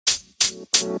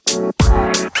Bonjour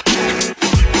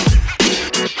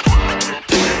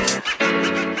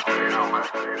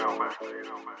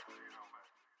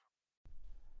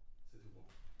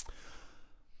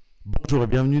et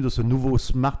bienvenue dans ce nouveau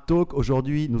Smart Talk.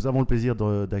 Aujourd'hui, nous avons le plaisir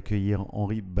d'accueillir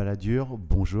Henri Balladur.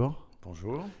 Bonjour.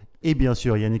 Bonjour. Et bien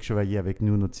sûr, Yannick Chevalier avec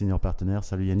nous, notre senior partenaire.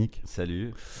 Salut Yannick.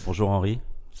 Salut. Bonjour Henri.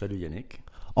 Salut Yannick.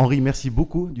 Henri, merci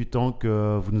beaucoup du temps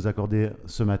que vous nous accordez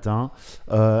ce matin.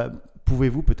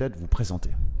 Pouvez-vous peut-être vous présenter ?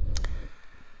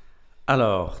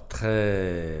 Alors,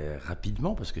 très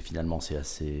rapidement, parce que finalement c'est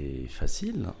assez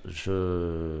facile,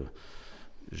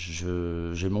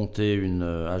 j'ai monté une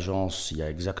agence il y a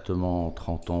exactement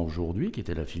 30 ans aujourd'hui, qui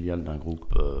était la filiale d'un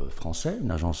groupe français,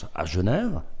 une agence à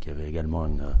Genève, qui avait également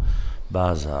une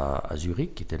base à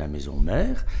Zurich, qui était la maison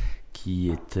mère,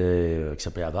 qui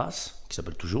s'appelait Havas, qui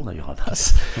s'appelle toujours d'ailleurs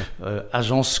Havas,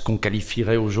 agence qu'on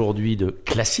qualifierait aujourd'hui de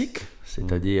classique,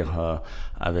 c'est-à-dire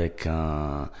avec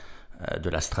de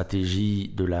la stratégie,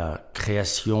 de la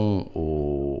création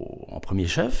en premier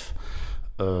chef,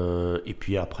 et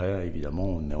puis après, évidemment,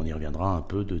 on y reviendra un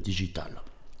peu de digital.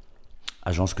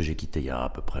 Agence que j'ai quittée il y a à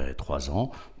peu près 3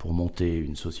 ans pour monter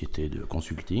une société de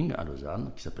consulting à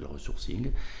Lausanne qui s'appelle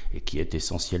Resourcing et qui est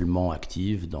essentiellement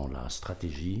active dans la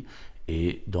stratégie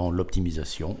et dans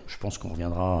l'optimisation. Je pense qu'on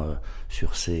reviendra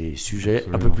sur ces sujets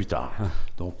Absolument. Un peu plus tard.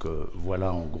 Donc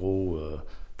voilà en gros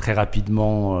très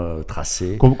rapidement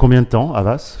tracé. Combien de temps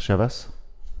chez Havas ?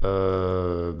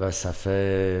 Ça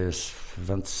fait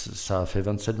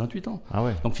 27-28 ans. Ah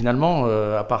ouais. Donc finalement,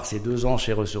 à part ces 2 ans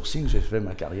chez Resourcing, j'ai fait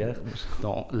ma carrière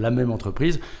dans la même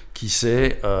entreprise qui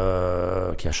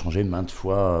a changé maintes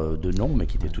fois de nom, mais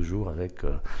qui était toujours avec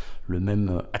le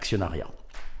même actionnariat.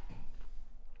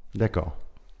 D'accord.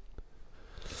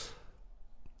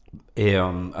 Et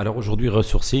alors aujourd'hui,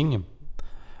 Resourcing,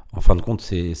 en fin de compte,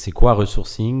 c'est quoi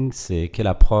Resourcing ? C'est quelle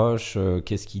approche ?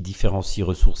 Qu'est-ce qui différencie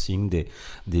Resourcing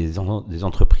des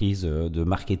entreprises de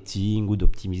marketing ou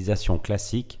d'optimisation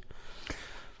classique ?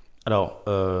 Alors,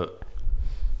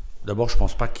 d'abord, je ne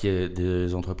pense pas qu'il y ait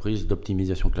des entreprises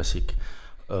d'optimisation classique.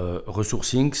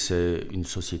 Resourcing, c'est une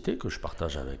société que je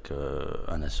partage avec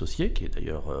un associé, qui est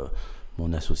d'ailleurs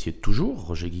mon associé de toujours,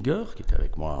 Roger Giger, qui était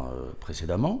avec moi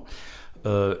précédemment,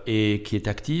 et qui est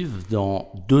active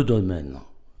dans 2 domaines.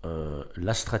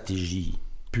 La stratégie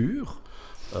pure,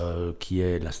 qui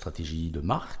est la stratégie de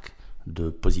marque, de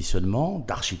positionnement,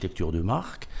 d'architecture de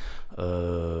marque,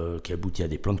 qui aboutit à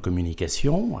des plans de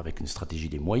communication avec une stratégie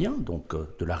des moyens, donc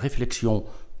de la réflexion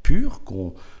pure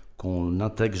qu'on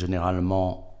intègre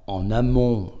généralement en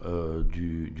amont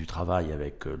du travail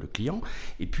avec le client,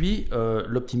 et puis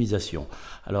l'optimisation.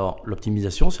 Alors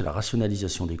l'optimisation, c'est la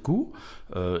rationalisation des coûts,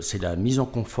 c'est la mise en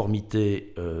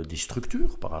conformité des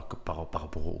structures par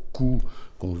rapport aux coûts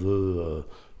qu'on veut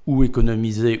ou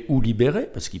économiser ou libérer,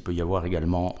 parce qu'il peut y avoir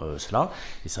également cela,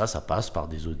 et ça passe par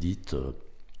des audits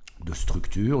de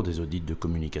structure, des audits de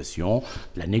communication,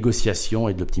 de la négociation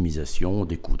et de l'optimisation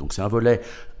des coûts. Donc c'est un volet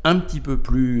un petit peu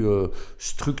plus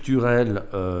structurel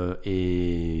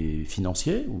et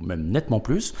financier, ou même nettement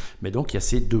plus, mais donc il y a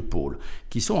ces 2 pôles,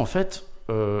 qui sont en fait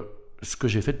ce que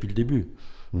j'ai fait depuis le début.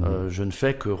 Je ne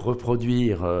fais que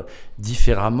reproduire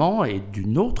différemment et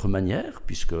d'une autre manière,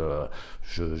 puisque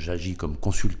j'agis comme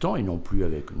consultant et non plus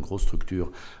avec une grosse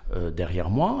structure derrière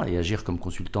moi. Et agir comme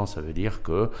consultant, ça veut dire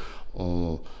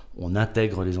qu'on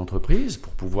intègre les entreprises.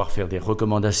 Pour pouvoir faire des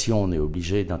recommandations, on est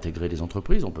obligé d'intégrer les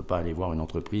entreprises. On ne peut pas aller voir une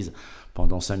entreprise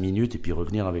pendant 5 minutes et puis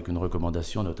revenir avec une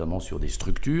recommandation, notamment sur des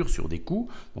structures, sur des coûts,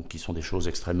 donc qui sont des choses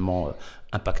extrêmement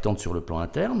impactantes sur le plan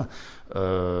interne.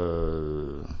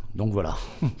 Donc voilà.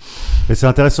 Mais c'est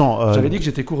intéressant. J'avais dit que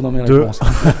j'étais court dans mes réponses.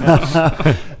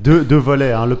 deux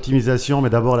volets, hein, l'optimisation, mais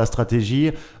d'abord la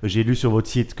stratégie. J'ai lu sur votre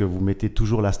site que vous mettez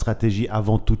toujours la stratégie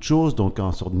avant toute chose, donc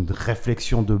une sorte de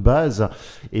réflexion de base.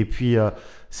 Et puis,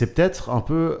 c'est peut-être un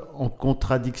peu en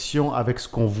contradiction avec ce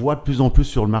qu'on voit de plus en plus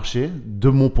sur le marché, de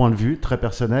mon point de vue très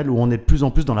personnel, où on est de plus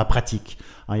en plus dans la pratique.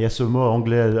 Hein, il y a ce mot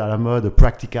anglais à la mode,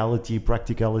 practicality,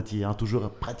 hein, toujours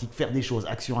pratique, faire des choses,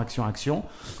 action.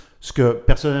 Ce que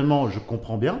personnellement, je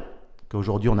comprends bien,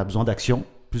 qu'aujourd'hui on a besoin d'action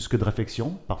plus que de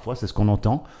réflexion, parfois c'est ce qu'on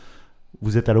entend.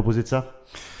 Vous êtes à l'opposé de ça ?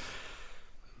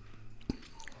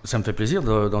 Ça me fait plaisir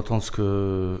d'entendre ce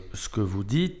que vous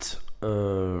dites.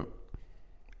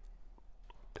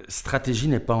 Stratégie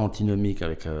n'est pas antinomique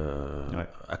avec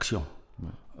action. Ouais.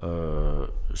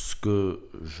 Ce que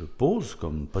je pose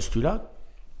comme postulat,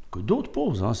 que d'autres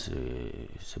posent, hein,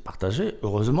 c'est partagé,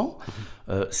 heureusement,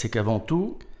 c'est qu'avant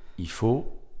tout, il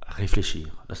faut réfléchir.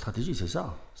 La stratégie, c'est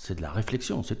ça, c'est de la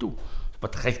réflexion, c'est tout. C'est pas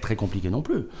très, très compliqué non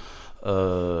plus.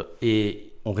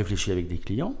 Et on réfléchit avec des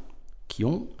clients qui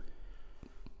ont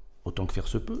autant que faire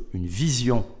se peut, une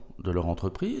vision de leur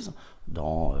entreprise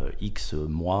dans X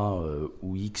mois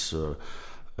ou X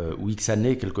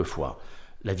années quelquefois.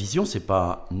 La vision, c'est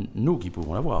pas nous qui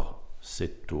pouvons l'avoir.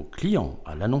 C'est au client,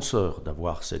 à l'annonceur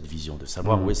d'avoir cette vision, de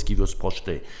savoir où est-ce qu'il veut se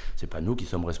projeter. C'est pas nous qui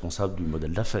sommes responsables du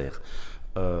modèle d'affaires.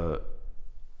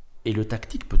 Et le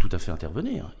tactique peut tout à fait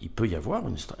intervenir. Il peut y avoir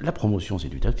la promotion, c'est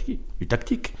du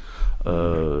tactique.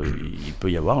 Il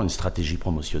peut y avoir une stratégie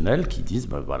promotionnelle qui dise,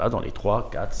 ben voilà, dans les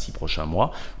 3, 4, 6 prochains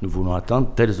mois, nous voulons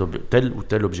atteindre tel ou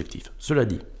tel objectif. Cela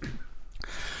dit,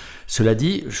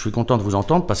 je suis content de vous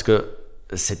entendre parce que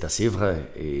c'est assez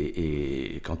vrai.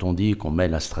 Et quand on dit qu'on met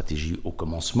la stratégie au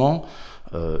commencement,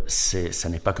 ça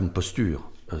n'est pas qu'une posture.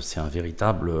 C'est un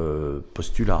véritable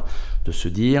postulat de se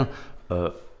dire...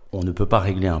 on ne peut pas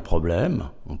régler un problème,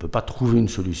 on ne peut pas trouver une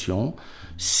solution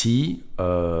si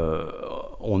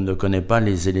on ne connaît pas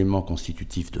les éléments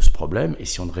constitutifs de ce problème et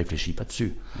si on ne réfléchit pas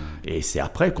dessus. Et c'est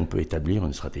après qu'on peut établir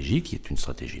une stratégie qui est une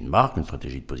stratégie de marque, une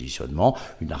stratégie de positionnement,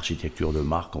 une architecture de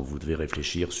marque quand vous devez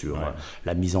réfléchir sur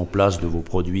la mise en place de vos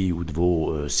produits ou de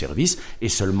vos services, et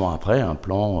seulement après un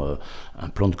plan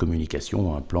de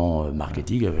communication, un plan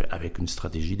marketing avec une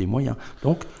stratégie des moyens.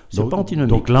 Donc, c'est pas antinomique.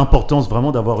 Donc l'importance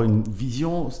vraiment d'avoir une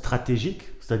vision stratégique,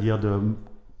 c'est-à-dire de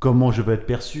comment je veux être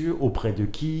perçu, auprès de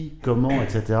qui, comment,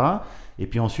 etc. Et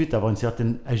puis ensuite avoir une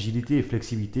certaine agilité et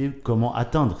flexibilité, comment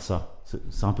atteindre ça.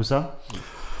 C'est un peu ça ?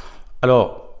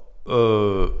 Alors,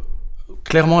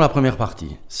 clairement la première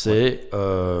partie, c'est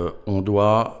on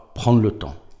doit prendre le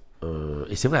temps.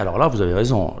 Et c'est vrai, alors là vous avez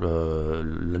raison,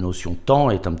 la notion temps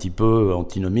est un petit peu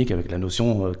antinomique avec la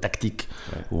notion tactique,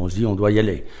 où on se dit on doit y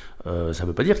aller. Ça ne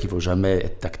veut pas dire qu'il ne faut jamais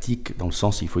être tactique dans le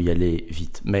sens qu'il faut y aller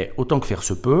vite, mais autant que faire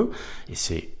se peut, et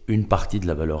c'est une partie de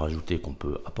la valeur ajoutée qu'on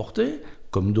peut apporter,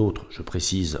 comme d'autres, je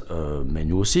précise, mais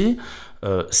nous aussi,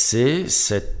 c'est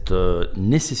cette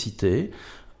nécessité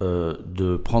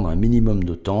de prendre un minimum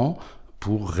de temps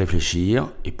pour réfléchir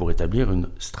et pour établir une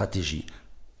stratégie.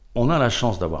 On a la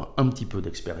chance d'avoir un petit peu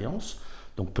d'expérience,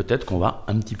 donc peut-être qu'on va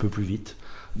un petit peu plus vite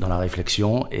dans la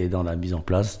réflexion et dans la mise en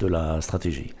place de la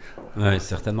stratégie. Oui,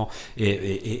 certainement.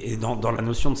 Et dans la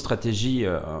notion de stratégie,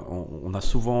 on a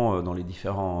souvent, dans les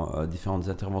différentes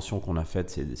interventions qu'on a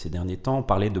faites ces derniers temps,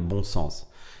 parlé de bon sens.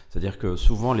 C'est-à-dire que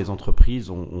souvent, les entreprises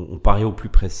ont paré au plus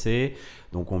pressé,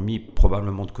 donc ont mis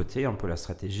probablement de côté un peu la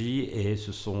stratégie et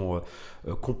se sont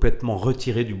complètement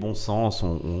retirés du bon sens,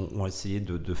 ont essayé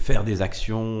de faire des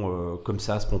actions comme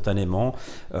ça, spontanément,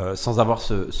 sans avoir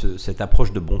cette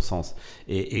approche de bon sens.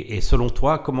 Et selon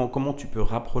toi, comment tu peux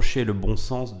rapprocher le bon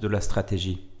sens de la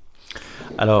stratégie ?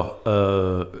 Alors,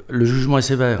 le jugement est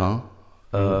sévère, hein.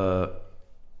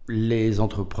 Les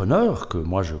entrepreneurs que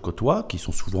moi je côtoie, qui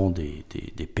sont souvent des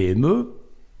PME,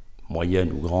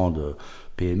 moyennes ou grandes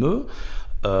PME,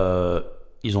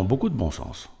 ils ont beaucoup de bon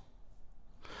sens.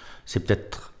 C'est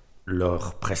peut-être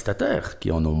leurs prestataires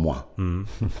qui en ont moins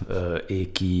et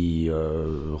qui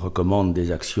recommandent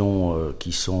des actions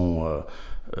qui sont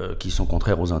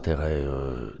contraires aux intérêts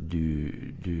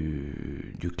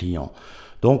du client.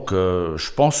 Donc,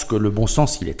 je pense que le bon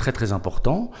sens, il est très très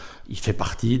important. Il fait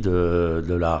partie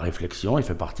de la réflexion, il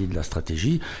fait partie de la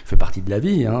stratégie, il fait partie de la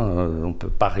vie. On ne peut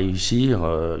pas réussir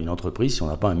une entreprise si on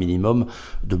n'a pas un minimum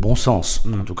de bon sens.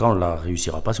 En tout cas, on ne la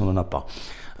réussira pas si on n'en a pas.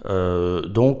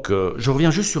 Donc, je reviens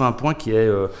juste sur un point qui est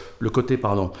le côté,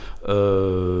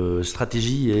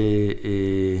 stratégie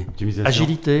et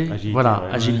agilité. Voilà,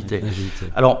 ouais, agilité. Agilité.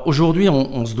 Alors, aujourd'hui,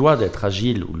 on se doit d'être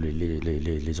agile, ou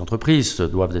les entreprises se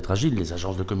doivent d'être agiles, les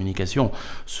agences de communication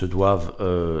se doivent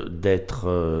d'être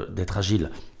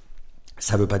agiles.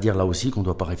 Ça ne veut pas dire là aussi qu'on ne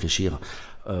doit pas réfléchir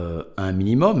à un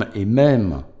minimum, et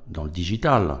même dans le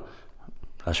digital,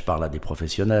 là je parle à des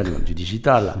professionnels du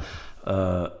digital,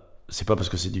 c'est pas parce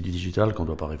que c'est du digital qu'on ne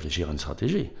doit pas réfléchir à une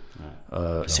stratégie.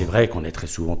 C'est vrai qu'on est très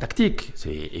souvent tactique,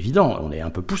 c'est évident, on est un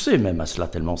peu poussé même à cela,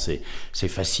 tellement c'est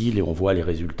facile et on voit les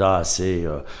résultats assez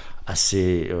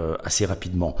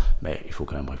rapidement. Mais il faut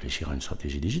quand même réfléchir à une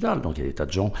stratégie digitale. Donc il y a des tas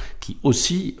de gens qui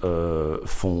aussi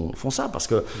font ça, parce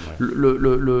que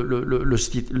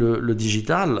le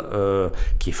digital,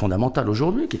 qui est fondamental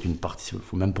aujourd'hui, qui est une partie, il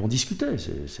faut même pas en discuter,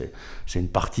 c'est une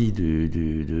partie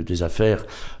des affaires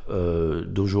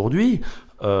d'aujourd'hui,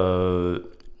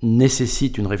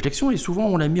 nécessite une réflexion, et souvent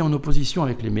on l'a mis en opposition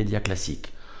avec les médias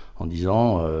classiques, en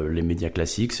disant les médias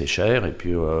classiques c'est cher et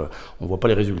puis on voit pas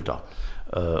les résultats.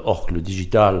 Or que le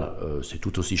digital, c'est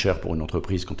tout aussi cher pour une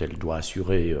entreprise quand elle doit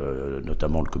assurer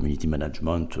notamment le community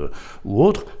management ou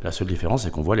autre. La seule différence,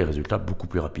 c'est qu'on voit les résultats beaucoup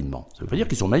plus rapidement. Ça ne veut pas dire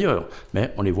qu'ils sont meilleurs,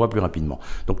 mais on les voit plus rapidement.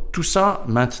 Donc tout ça,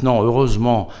 maintenant,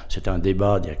 heureusement, c'était un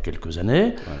débat d'il y a quelques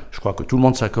années. Je crois que tout le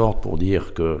monde s'accorde pour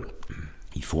dire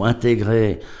qu'il faut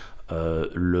intégrer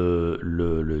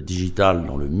le digital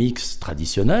dans le mix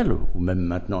traditionnel, ou même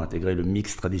maintenant intégrer le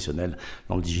mix traditionnel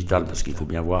dans le digital, parce qu'il faut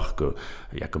bien voir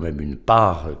qu'il y a quand même une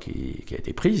part qui a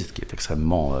été prise, qui est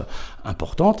extrêmement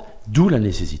importante, d'où la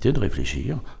nécessité de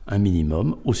réfléchir un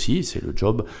minimum aussi, c'est le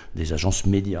job des agences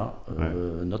médias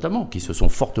notamment, qui se sont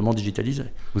fortement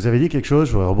digitalisées. Vous avez dit quelque chose,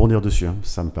 je voudrais rebondir dessus, hein,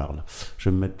 ça me parle. Je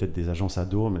vais me mettre peut-être des agences à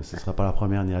dos, mais ce ne sera pas la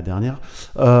première ni la dernière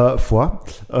fois.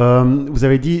 Vous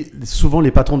avez dit, souvent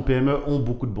les patrons de PME ont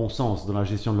beaucoup de bon sens dans la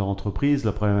gestion de leur entreprise.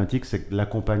 La problématique, c'est que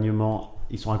l'accompagnement,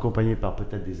 ils sont accompagnés par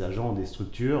peut-être des agents, des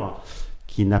structures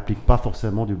qui n'appliquent pas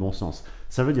forcément du bon sens.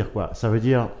 Ça veut dire quoi? Ça veut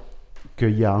dire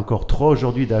qu'il y a encore trop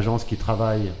aujourd'hui d'agences qui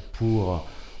travaillent pour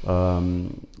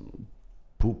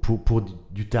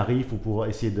du tarif ou pour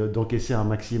essayer d'encaisser un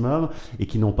maximum et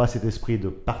qui n'ont pas cet esprit de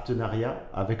partenariat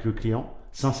avec le client.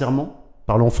 Sincèrement,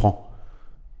 parlons franc.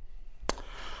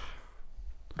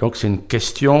 Donc c'est une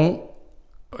question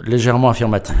légèrement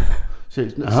affirmative.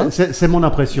 C'est mon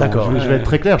impression. Je vais être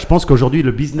très clair. Je pense qu'aujourd'hui,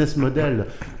 le business model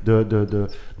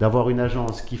d'avoir une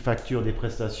agence qui facture des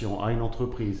prestations à une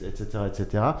entreprise,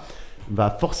 etc.,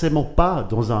 va forcément pas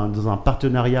dans un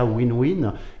partenariat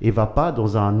win-win et va pas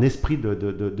dans un esprit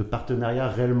de partenariat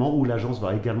réellement où l'agence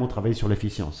va également travailler sur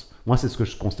l'efficience. Moi, c'est ce que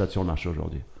je constate sur le marché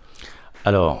aujourd'hui.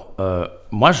 Alors,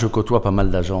 moi, je côtoie pas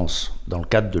mal d'agences dans le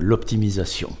cadre de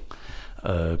l'optimisation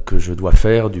que je dois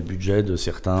faire du budget de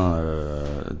certains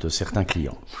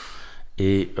clients.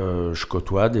 Et je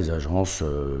côtoie des agences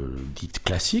dites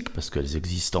classiques, parce qu'elles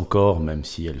existent encore, même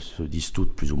si elles se disent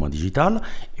toutes plus ou moins digitales,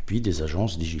 et puis des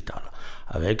agences digitales,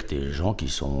 avec des gens qui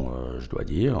sont, je dois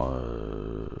dire,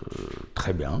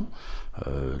 très bien,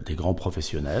 des grands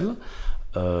professionnels,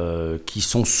 qui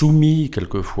sont soumis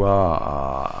quelquefois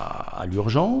à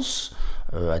l'urgence,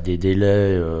 à des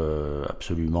délais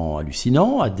absolument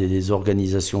hallucinants, à des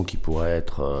organisations qui pourraient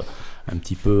être un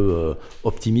petit peu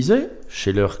optimisées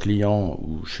chez leurs clients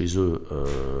ou chez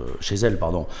elles,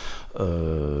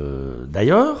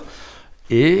 d'ailleurs.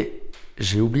 Et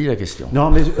j'ai oublié la question.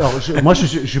 Non, mais alors, moi,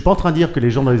 je ne suis pas en train de dire que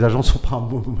les gens dans les agences font pas un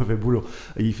mauvais boulot.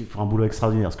 Ils font un boulot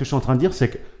extraordinaire. Ce que je suis en train de dire, c'est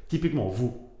que, typiquement,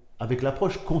 vous, avec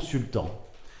l'approche consultant,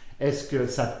 est-ce que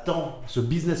ce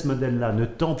business model-là ne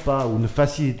tend pas ou ne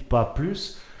facilite pas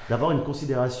plus d'avoir une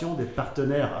considération des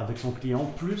partenaires avec son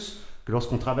client plus que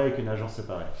lorsqu'on travaille avec une agence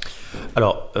séparée?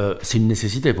 Alors, c'est une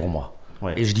nécessité pour moi.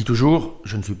 Ouais. Et je dis toujours,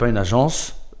 je ne suis pas une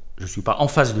agence, je ne suis pas en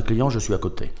face du client, je suis à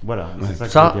côté. Voilà, c'est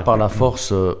ça par la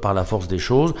force des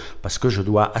choses, parce que je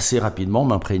dois assez rapidement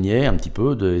m'imprégner un petit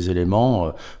peu des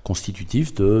éléments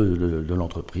constitutifs de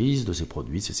l'entreprise, de ses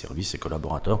produits, ses services, ses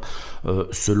collaborateurs,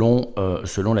 selon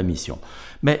la mission.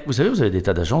 Mais vous savez, vous avez des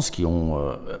tas d'agences qui ont...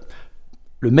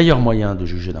 le meilleur moyen de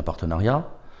juger d'un partenariat,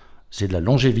 c'est de la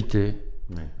longévité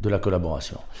de la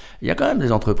collaboration. Il y a quand même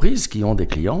des entreprises qui ont des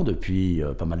clients depuis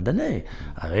pas mal d'années,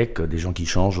 avec des gens qui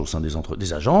changent au sein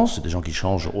des agences, des gens qui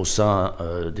changent au sein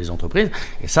des entreprises,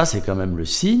 et ça c'est quand même le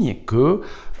signe que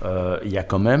il y a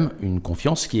quand même une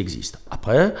confiance qui existe.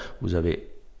 Après, vous avez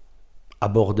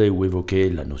abordé ou évoqué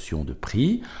la notion de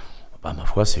prix. Ma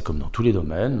foi, c'est comme dans tous les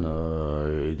domaines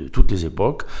et de toutes les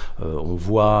époques, on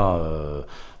voit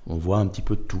un petit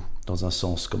peu de tout, dans un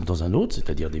sens comme dans un autre,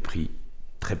 c'est-à-dire des prix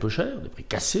très peu chers, des prix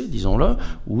cassés, disons-le,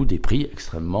 ou des prix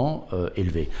extrêmement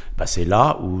élevés. C'est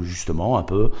là où, justement, un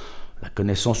peu la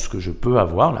connaissance que je peux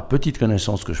avoir, la petite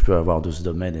connaissance que je peux avoir de ce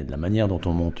domaine et de la manière dont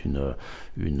on monte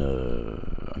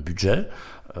un budget,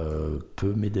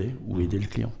 peut m'aider ou aider le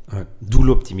client. Ouais. D'où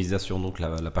l'optimisation, donc la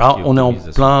partie on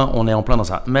est en plein dans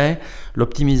ça. Mais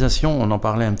l'optimisation, on en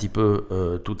parlait un petit peu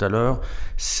tout à l'heure,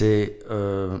 c'est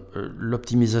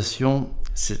l'optimisation,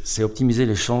 c'est optimiser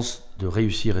les chances de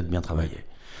réussir et de bien travailler.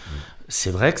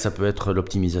 C'est vrai que ça peut être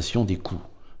l'optimisation des coûts,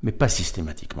 mais pas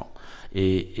systématiquement.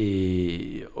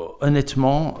 Et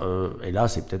honnêtement, et là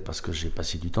c'est peut-être parce que j'ai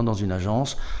passé du temps dans une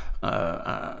agence,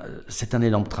 c'est un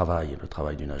énorme travail, le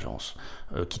travail d'une agence,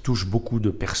 qui touche beaucoup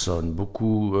de personnes,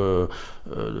 beaucoup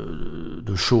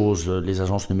de choses. Les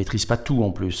agences ne maîtrisent pas tout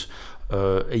en plus.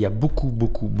 Et il y a beaucoup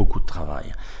de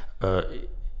travail.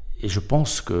 Et je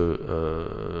pense que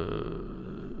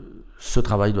ce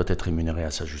travail doit être rémunéré à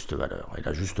sa juste valeur. Et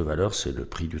la juste valeur, c'est le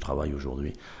prix du travail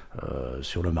aujourd'hui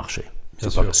sur le marché.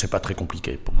 C'est pas très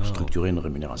compliqué pour structurer une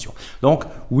rémunération. Donc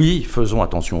oui, faisons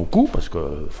attention aux coûts, parce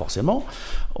que forcément,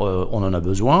 on en a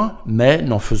besoin, mais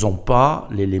n'en faisons pas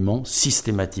l'élément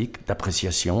systématique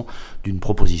d'appréciation d'une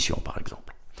proposition, par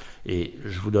exemple. Et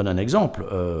je vous donne un exemple.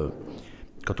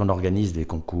 Quand on organise des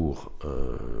concours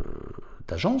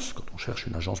d'agence, quand on cherche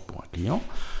une agence pour un client,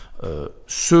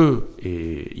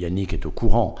 et Yannick est au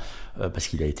courant, parce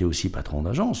qu'il a été aussi patron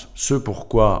d'agence, ce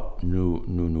pourquoi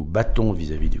nous battons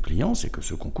vis-à-vis du client, c'est que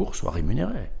ce concours soit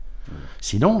rémunéré.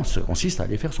 Sinon, ça consiste à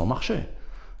aller faire son marché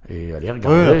et aller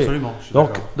regarder. Oui, absolument.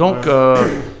 Donc,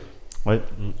 ouais.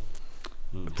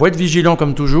 faut être vigilant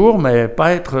comme toujours, mais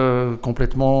pas être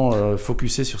complètement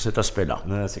focusé sur cet aspect-là.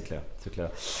 Ouais, c'est clair, c'est clair.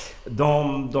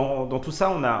 Dans tout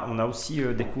ça, on a aussi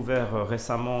découvert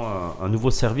récemment un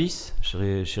nouveau service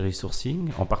chez Resourcing,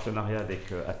 en partenariat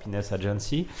avec Happiness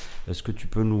Agency. Est-ce que tu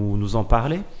peux nous en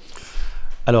parler?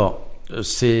 Alors,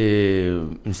 c'est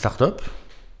une start-up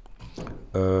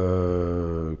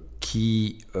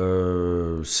qui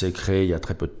s'est créée il y a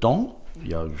très peu de temps, il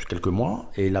y a quelques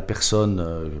mois, et la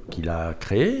personne qui l'a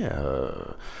créée,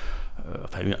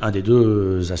 un des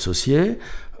deux associés,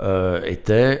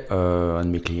 était un de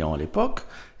mes clients à l'époque,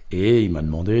 et il m'a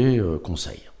demandé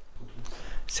conseil.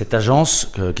 Cette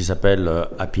agence qui s'appelle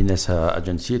Happiness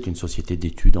Agency est une société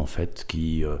d'études en fait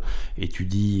qui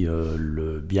étudie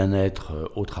le bien-être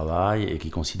au travail et qui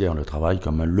considère le travail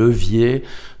comme un levier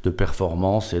de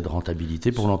performance et de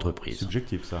rentabilité pour l'entreprise.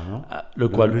 Subjectif ça, non?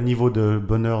 Le niveau de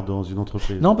bonheur dans une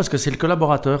entreprise. Non, parce que c'est le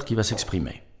collaborateur qui va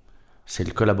s'exprimer. C'est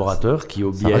le collaborateur qui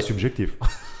au biais... Ça reste subjectif.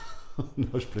 Non,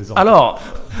 je plaisante. Alors,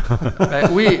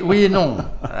 oui et non.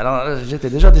 Alors, j'étais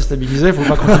déjà déstabilisé, il ne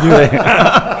faut pas continuer.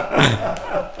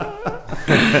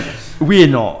 Oui et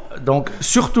non. Donc,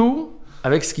 surtout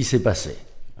avec ce qui s'est passé.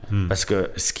 Parce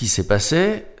que ce qui s'est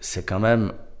passé, c'est quand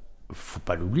même, faut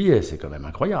pas l'oublier, c'est quand même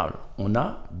incroyable. On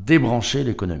a débranché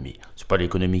l'économie. C'est pas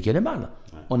l'économie qui est mal.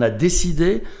 On a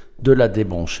décidé de la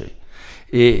débrancher.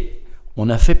 Et on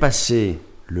a fait passer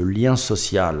le lien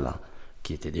social,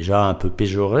 qui était déjà un peu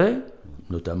péjoré,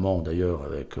 notamment d'ailleurs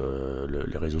avec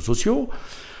les réseaux sociaux,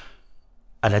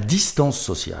 à la distance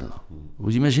sociale.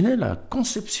 Vous imaginez la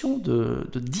conception de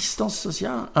distance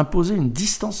sociale, imposer une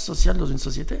distance sociale dans une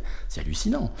société, c'est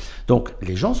hallucinant. Donc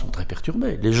les gens sont très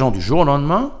perturbés. Les gens du jour au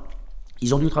lendemain,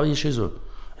 ils ont dû travailler chez eux.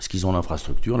 Parce qu'ils ont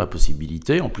l'infrastructure, la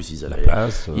possibilité, en plus ils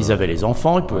avaient les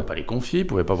enfants, ils ne pouvaient pas les confier, ils ne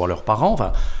pouvaient pas voir leurs parents.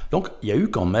 Enfin, donc il y a eu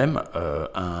quand même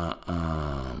un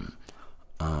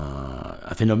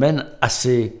phénomène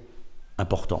assez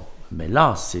important. Mais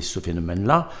là, c'est ce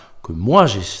phénomène-là que moi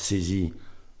j'ai saisi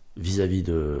vis-à-vis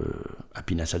de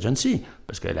Happiness Agency,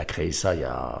 parce qu'elle a créé ça il y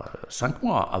a 5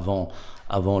 mois,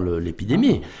 avant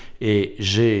l'épidémie. Et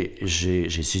j'ai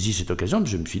saisi cette occasion,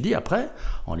 je me suis dit, après,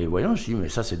 en les voyant, je me suis dit, mais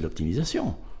ça c'est de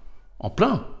l'optimisation. En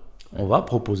plein. On va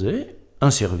proposer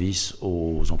un service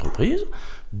aux entreprises,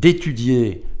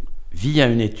 d'étudier via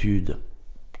une étude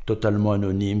totalement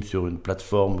anonyme sur une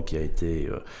plateforme qui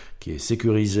est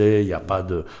sécurisée. Il n'y a pas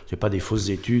des fausses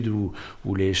études où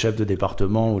les chefs de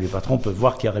département ou les patrons peuvent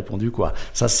voir qui a répondu quoi.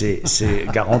 Ça c'est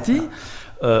garanti.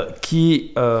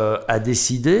 Qui a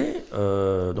décidé,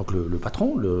 donc le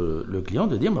patron, le client,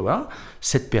 de dire, ben voilà,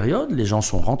 cette période, les gens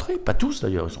sont rentrés, pas tous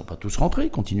d'ailleurs, ils ne sont pas tous rentrés,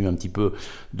 ils continuent un petit peu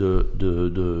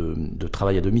de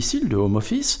travail à domicile, de home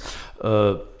office.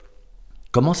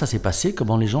 Comment ça s'est passé,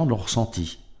 comment les gens l'ont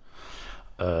ressenti?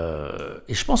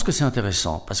 Et je pense que c'est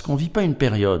intéressant, parce qu'on ne vit pas une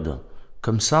période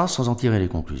comme ça sans en tirer les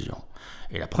conclusions.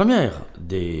 Et la première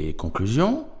des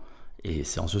conclusions, et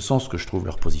c'est en ce sens que je trouve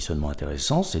leur positionnement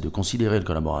intéressant, c'est de considérer le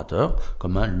collaborateur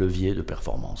comme un levier de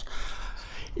performance.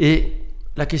 Et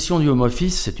la question du home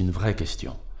office, c'est une vraie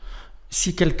question.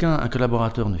 Si un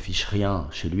collaborateur ne fiche rien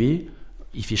chez lui,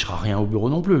 il fichera rien au bureau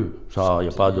non plus. Ça, y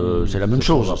a pas de, c'est la même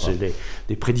chose. C'est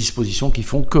des prédispositions qui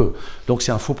font que. Donc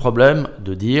c'est un faux problème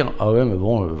de dire ah ouais mais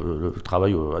bon le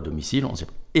travail à domicile, on sait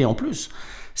pas. Et en plus,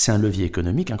 c'est un levier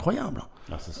économique incroyable.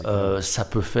 Ça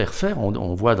peut faire,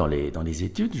 on voit dans les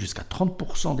études, jusqu'à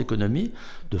 30% d'économie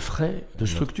de frais de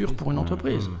structure pour une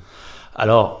entreprise.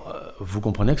 Alors, vous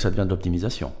comprenez que ça devient de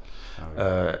l'optimisation.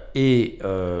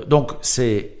 Donc,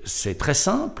 c'est très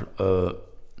simple.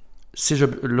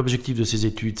 L'objectif de ces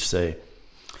études, c'est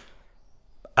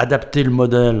adapter le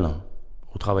modèle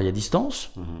au travail à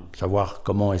distance, savoir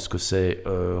comment est-ce que c'est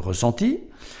ressenti.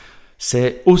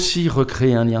 C'est aussi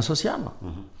recréer un lien social.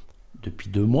 Depuis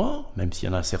 2 mois, même s'il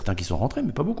y en a certains qui sont rentrés,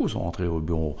 mais pas beaucoup sont rentrés au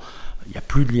bureau. Il n'y a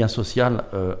plus de lien social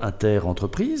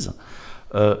inter-entreprise.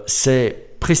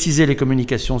 C'est préciser les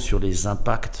communications sur les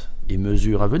impacts et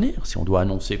mesures à venir, si on doit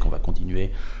annoncer qu'on va continuer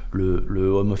le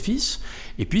home office.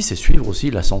 Et puis, c'est suivre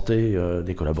aussi la santé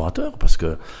des collaborateurs, parce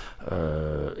que,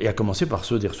 et à commencer par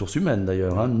ceux des ressources humaines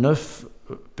d'ailleurs,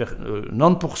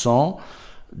 90%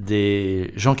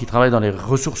 des gens qui travaillent dans les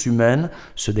ressources humaines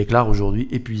se déclarent aujourd'hui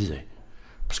épuisés.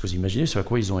 Parce que vous imaginez ce à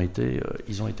quoi ils ont été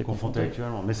confrontés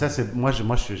actuellement. Mais ça, c'est moi,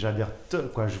 j'adhère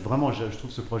quoi. Je trouve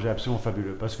ce projet absolument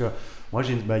fabuleux parce que moi,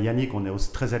 Yannick, on est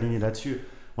aussi très alignés là-dessus.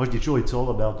 Moi, je dis toujours, it's all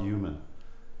about the human.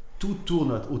 Tout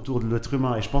tourne autour de l'être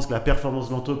humain et je pense que la performance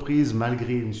de l'entreprise,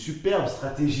 malgré une superbe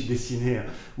stratégie dessinée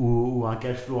ou un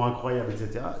cash flow incroyable,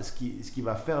 etc., ce qui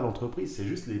va faire l'entreprise, c'est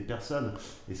juste les personnes.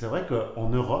 Et c'est vrai qu'en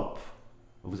Europe,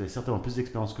 vous avez certainement plus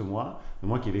d'expérience que moi, mais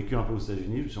moi qui ai vécu un peu aux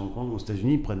États-Unis, je me suis rendu compte qu'aux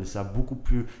États-Unis, ils prenaient ça beaucoup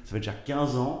plus. Ça fait déjà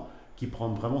 15 ans qu'ils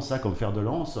prennent vraiment ça comme fer de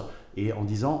lance et en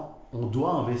disant on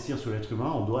doit investir sur l'être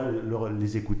humain, on doit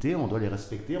les écouter, on doit les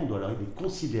respecter, on doit les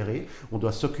considérer, on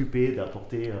doit s'occuper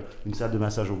d'apporter une salle de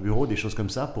massage au bureau, des choses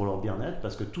comme ça pour leur bien-être,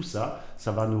 parce que tout ça,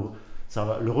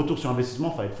 le retour sur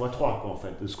investissement va être x3 quoi, en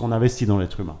fait, de ce qu'on investit dans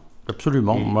l'être humain.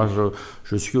 Absolument. Moi,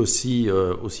 je suis aussi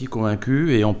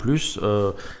convaincu et en plus,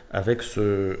 avec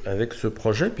ce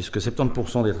projet, puisque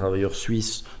 70% des travailleurs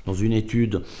suisses, dans une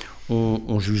étude,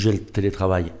 ont jugé le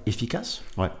télétravail efficace.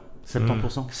 Ouais.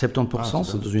 70%. 70%,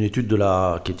 c'est dans une étude qui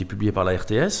a été publiée par la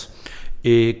RTS.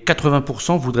 Et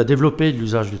 80% voudraient développer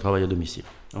l'usage du travail à domicile.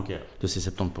 Okay. De ces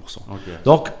 70%. Okay.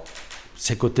 Donc,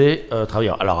 c'est côté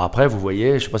travailleur. Alors après, vous voyez,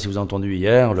 je ne sais pas si vous avez entendu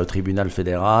hier, le tribunal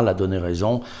fédéral a donné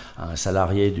raison à un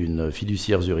salarié d'une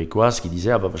fiduciaire zurichoise qui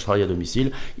disait « Ah bah, je travaille à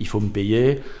domicile, il faut me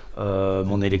payer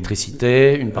mon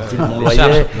électricité, une partie de mon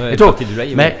loyer. » et tout.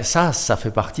 Mais ça fait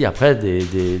partie après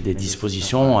des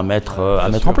dispositions à mettre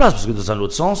en place. Parce que dans un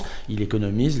autre sens, il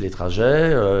économise les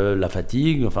trajets, la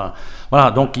fatigue. Enfin,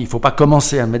 voilà. Donc il ne faut pas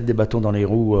commencer à mettre des bâtons dans les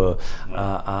roues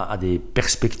à des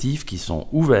perspectives qui sont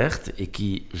ouvertes et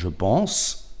qui, je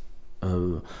pense,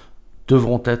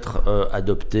 devront être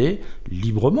adoptées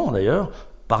librement d'ailleurs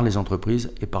par les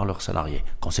entreprises et par leurs salariés,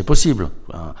 quand c'est possible.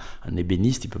 Un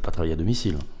ébéniste, il ne peut pas travailler à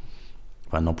domicile.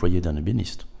 Enfin, un employé d'un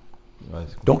ébéniste. Ouais,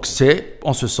 donc,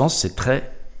 en ce sens, c'est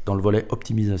très dans le volet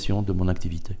optimisation de mon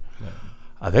activité. Ouais.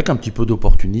 Avec un petit peu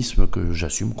d'opportunisme que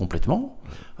j'assume complètement,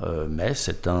 mais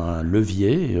c'est un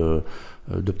levier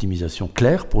d'optimisation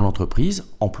clair pour l'entreprise,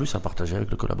 en plus à partager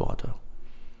avec le collaborateur.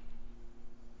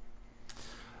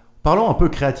 Parlons un peu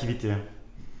créativité.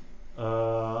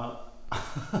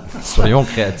 Soyons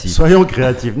créatifs. Soyons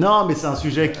créatifs. Non, mais c'est un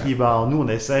sujet qui, nous, on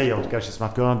essaye, en tout cas chez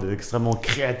SmartCom, d'être extrêmement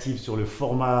créatifs sur le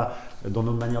format, dans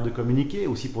notre manière de communiquer,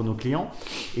 aussi pour nos clients.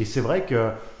 Et c'est vrai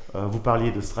que vous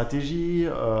parliez de stratégie,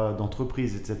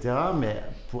 d'entreprise, etc. Mais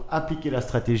pour appliquer la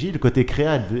stratégie, le côté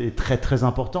créa est très, très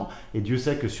important. Et Dieu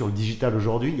sait que sur le digital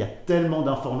aujourd'hui, il y a tellement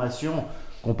d'informations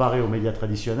comparées aux médias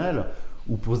traditionnels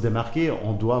où pour se démarquer,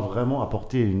 on doit vraiment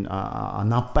apporter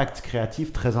un impact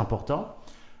créatif très important.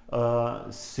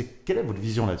 Quelle est votre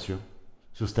vision là-dessus,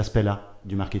 sur cet aspect-là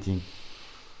du marketing?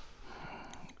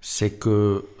 C'est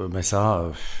que,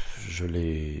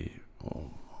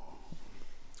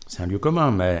 c'est un lieu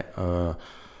commun, mais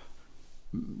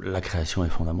la création est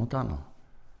fondamentale.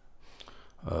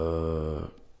 Un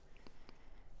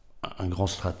grand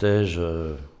stratège,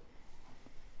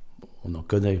 on en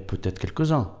connaît peut-être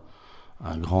quelques-uns.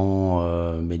 Un grand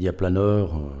médiaplaneur,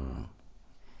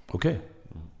 ok,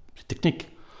 c'est technique.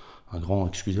 Un grand,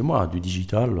 excusez-moi, du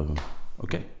digital,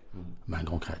 ok. Mais un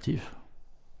grand créatif,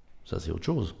 ça c'est autre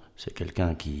chose. C'est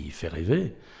quelqu'un qui fait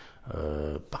rêver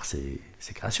par ses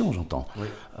créations, j'entends. Oui.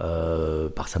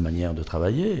 Par sa manière de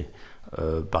travailler,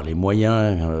 par les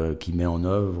moyens qu'il met en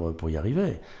œuvre pour y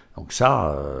arriver. Donc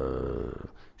ça,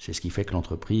 c'est ce qui fait que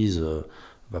l'entreprise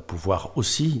va pouvoir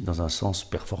aussi, dans un sens,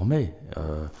 performer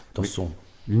dans son...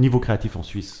 Le niveau créatif en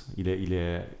Suisse, il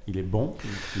est bon?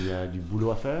 Il y a du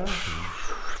boulot à faire?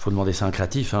 Il faut demander ça à un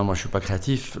créatif. Moi, je ne suis pas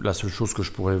créatif. La seule chose que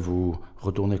je pourrais vous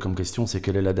retourner comme question, c'est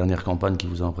quelle est la dernière campagne qui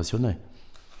vous a impressionné?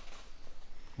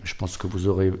 Je pense que vous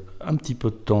aurez un petit peu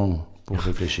de temps pour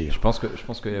réfléchir. Je pense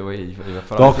que oui, il va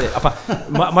falloir... Donc,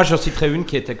 moi, j'en citerai une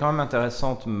qui était quand même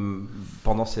intéressante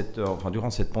durant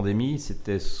cette pandémie.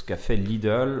 C'était ce qu'a fait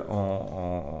Lidl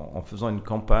en faisant une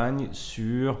campagne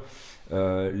sur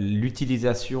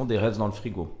l'utilisation des restes dans le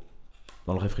frigo,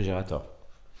 dans le réfrigérateur.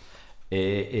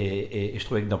 Et je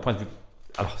trouvais que d'un point de vue...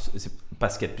 Alors, c'est pas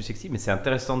ce qu'il y a de plus sexy, mais c'est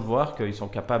intéressant de voir qu'ils sont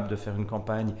capables de faire une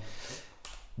campagne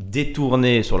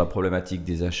détournée sur la problématique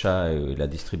des achats et la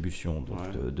distribution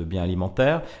de biens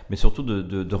alimentaires, mais surtout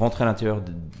de rentrer à l'intérieur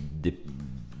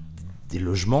des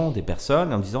logements, des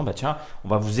personnes, en disant, tiens, on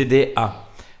va vous aider à...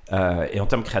 et en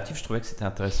termes créatifs, je trouvais que c'était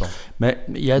intéressant. Mais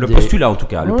il y a postulat en tout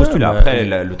cas. Le postulat. Après,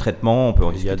 le traitement, on peut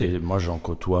en discuter. Moi, j'en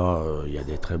côtoie. Il y a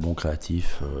des très bons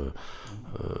créatifs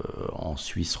en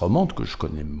Suisse romande, que je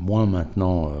connais moins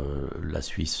maintenant, la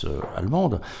Suisse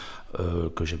allemande,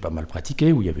 que j'ai pas mal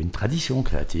pratiqué, où il y avait une tradition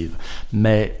créative.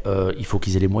 Mais il faut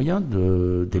qu'ils aient les moyens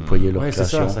de déployer leur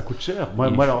création. C'est ça coûte cher.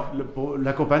 Moi alors,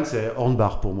 la campagne, c'est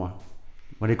Hornbach pour moi.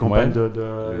 Moi, les campagnes Ouais.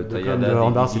 de Taillada, com de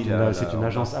Andar, Didi, c'est une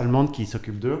agence allemande qui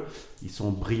s'occupe d'eux. Ils sont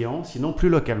brillants. Sinon, plus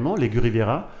localement, les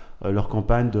Riviera, leur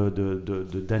campagne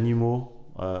d'animaux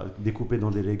découpés dans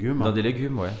des légumes, Dans des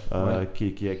légumes, ouais. Ouais.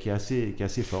 qui est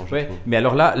assez fort, je Ouais, trouve. mais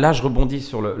alors là, je rebondis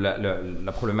sur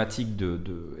la problématique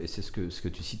et c'est ce que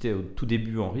tu citais au tout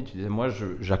début, Henri. Tu disais, moi,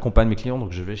 j'accompagne mes clients,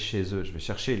 donc je vais chez eux. Je vais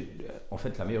chercher, en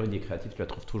fait, la meilleure idée créative, tu la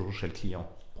trouves toujours chez le client,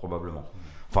 probablement.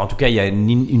 Enfin, en tout cas, il y a une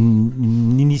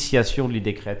initiation de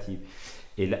l'idée créative.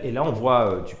 Et là, on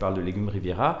voit, tu parles de légumes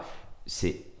Riviera,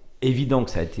 c'est évident que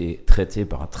ça a été traité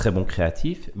par un très bon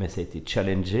créatif, mais ça a été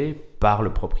challengé par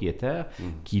le propriétaire,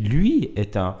 qui lui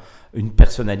est une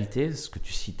personnalité, ce que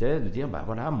tu citais, de dire, bah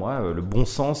voilà, moi, le bon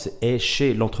sens est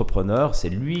chez l'entrepreneur, c'est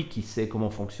lui qui sait comment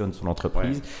fonctionne son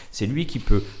entreprise, Ouais. c'est lui qui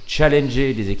peut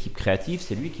challenger des équipes créatives,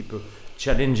 c'est lui qui peut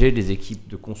challenger des équipes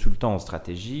de consultants en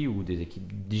stratégie ou des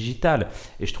équipes digitales.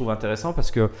 Et je trouve intéressant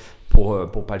parce que,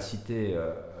 pour pas le citer,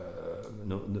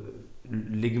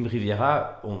 Légumes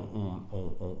Riviera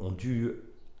ont dû,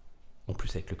 en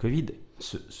plus avec le Covid,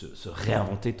 se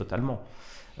réinventer totalement.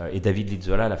 Et David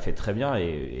Lizzola l'a fait très bien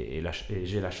et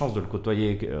j'ai la chance de le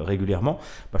côtoyer régulièrement.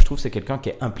 Bah, je trouve que c'est quelqu'un qui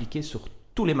est impliqué sur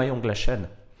tous les maillons de la chaîne.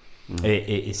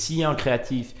 Et s'il y a un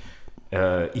créatif,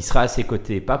 il sera à ses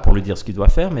côtés, pas pour lui dire ce qu'il doit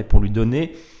faire, mais pour lui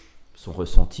donner son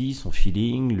ressenti, son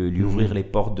feeling, lui ouvrir les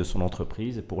portes de son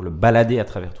entreprise et pour le balader à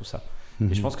travers tout ça.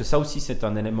 Et je pense que ça aussi, c'est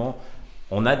un élément.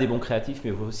 On a des bons créatifs,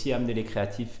 mais il faut aussi amener les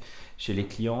créatifs chez les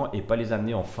clients et pas les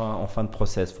amener en fin de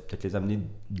process. Il faut peut-être les amener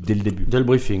dès le début. Dès le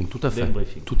briefing, tout à fait. Dès le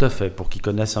briefing. Tout à fait, pour qu'ils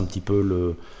connaissent un petit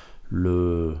peu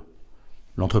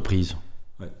l'entreprise.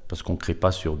 Ouais. Parce qu'on ne crée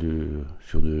pas sur du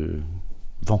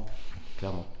vent.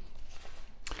 Clairement.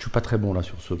 Je suis pas très bon là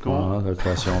sur ce Comment point, la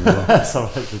création. Ça va,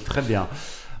 c'est très bien.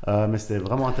 Mais c'était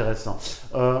vraiment intéressant.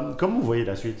 Comment vous voyez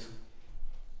la suite?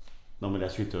 Non, mais la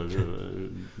suite.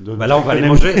 Bah là, on va aller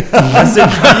manger. C'est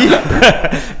fini.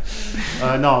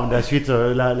 Non, la suite,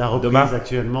 la reprise Demain.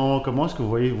 actuellement. Comment est-ce que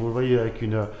vous le voyez avec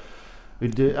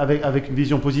avec une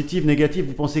vision positive, négative?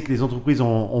 Vous pensez que les entreprises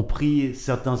ont pris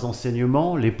certains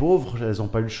enseignements, les pauvres, elles n'ont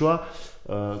pas eu le choix.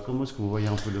 Comment est-ce que vous voyez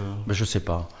un peu Mais je sais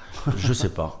pas. Je sais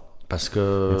pas. Parce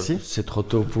que Merci. c'est trop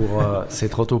tôt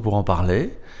pour en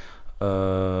parler.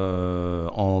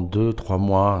 En 2-3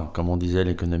 mois, comme on disait,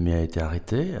 l'économie a été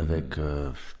arrêtée avec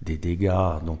des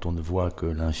dégâts dont on ne voit que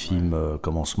l'infime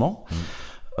commencement.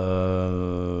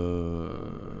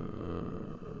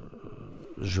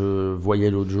 Je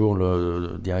voyais l'autre jour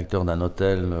le directeur d'un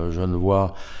hôtel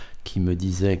genevois qui me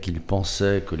disait qu'il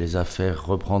pensait que les affaires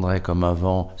reprendraient comme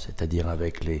avant, c'est-à-dire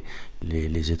avec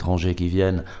les étrangers qui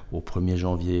viennent au 1er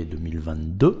janvier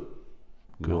 2022.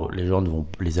 Que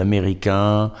les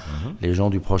Américains, les gens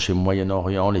du Proche et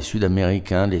Moyen-Orient, les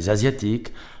Sud-Américains, les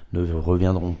Asiatiques ne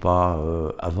reviendront pas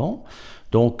avant.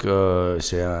 Donc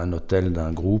c'est un hôtel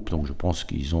d'un groupe, donc je pense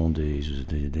qu'ils ont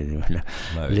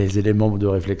les éléments de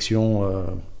réflexion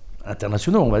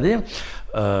internationaux, on va dire.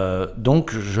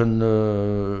 Donc je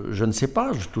ne sais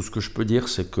pas. Tout ce que je peux dire,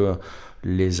 c'est que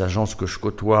les agences que je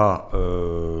côtoie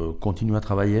continuent à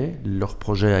travailler. Leur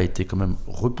projet a été quand même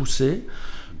repoussé.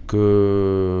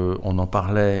 On en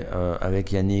parlait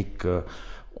avec Yannick,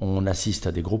 on assiste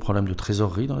à des gros problèmes de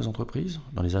trésorerie dans les entreprises,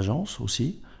 dans les agences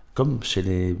aussi, comme chez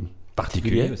les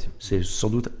particuliers. C'est sans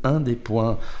doute un des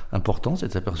points importants, c'est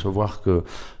de s'apercevoir que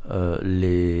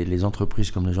les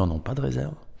entreprises comme les gens n'ont pas de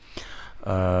réserve.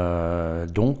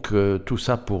 Donc tout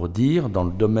ça pour dire, dans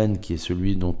le domaine qui est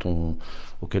celui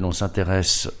auquel on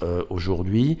s'intéresse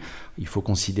aujourd'hui, il faut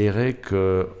considérer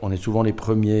qu'on est souvent les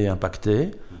premiers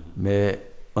impactés, mais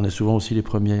on est souvent aussi les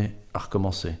premiers à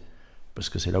recommencer, parce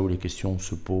que c'est là où les questions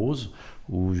se posent,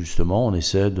 où justement on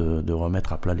essaie de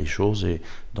remettre à plat les choses et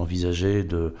d'envisager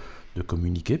de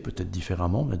communiquer peut-être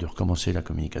différemment, mais de recommencer la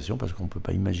communication, parce qu'on ne peut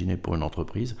pas imaginer pour une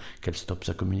entreprise qu'elle stoppe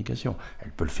sa communication.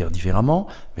 Elle peut le faire différemment,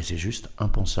 mais c'est juste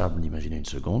impensable d'imaginer une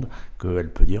seconde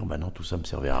qu'elle peut dire bah non, tout ça ne me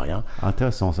servait à rien.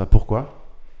 Intéressant ça. Pourquoi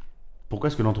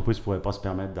est-ce que l'entreprise ne pourrait pas se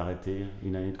permettre d'arrêter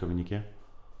une année de communiquer?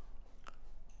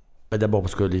 D'abord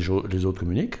parce que les autres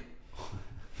communiquent,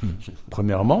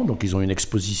 premièrement, donc ils ont une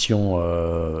exposition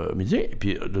médiatique, et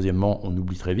puis deuxièmement, on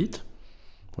oublie très vite,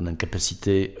 on a une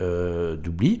capacité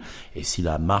d'oubli, et si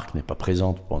la marque n'est pas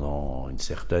présente pendant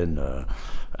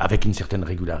avec une certaine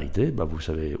régularité, bah vous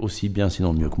savez aussi bien,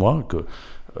 sinon mieux que moi, que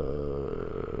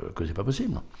c'est pas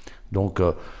possible. Donc,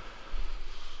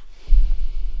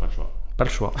 Pas le choix. pas le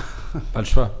choix. Pas le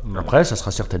choix. Après, ça sera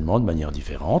certainement de manière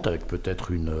différente, avec peut-être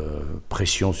une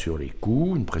pression sur les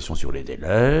coûts, une pression sur les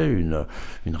délais, une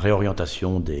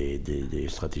réorientation des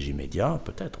stratégies médias,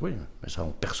 peut-être, oui. Mais ça,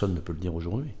 personne ne peut le dire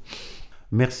aujourd'hui.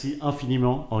 Merci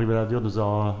infiniment, Henri Balladur, de nous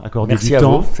avoir accordé Merci du à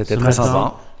temps. vous, c'était ce très matin.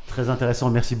 sympa. Très intéressant.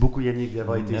 Merci beaucoup Yannick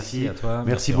d'avoir été Merci ici. à toi.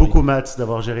 Merci Henri. beaucoup Mats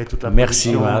d'avoir géré toute la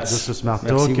Merci, production Mats. de ce Smart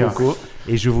Merci Talk. beaucoup.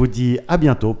 Et je vous dis à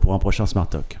bientôt pour un prochain Smart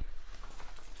Talk.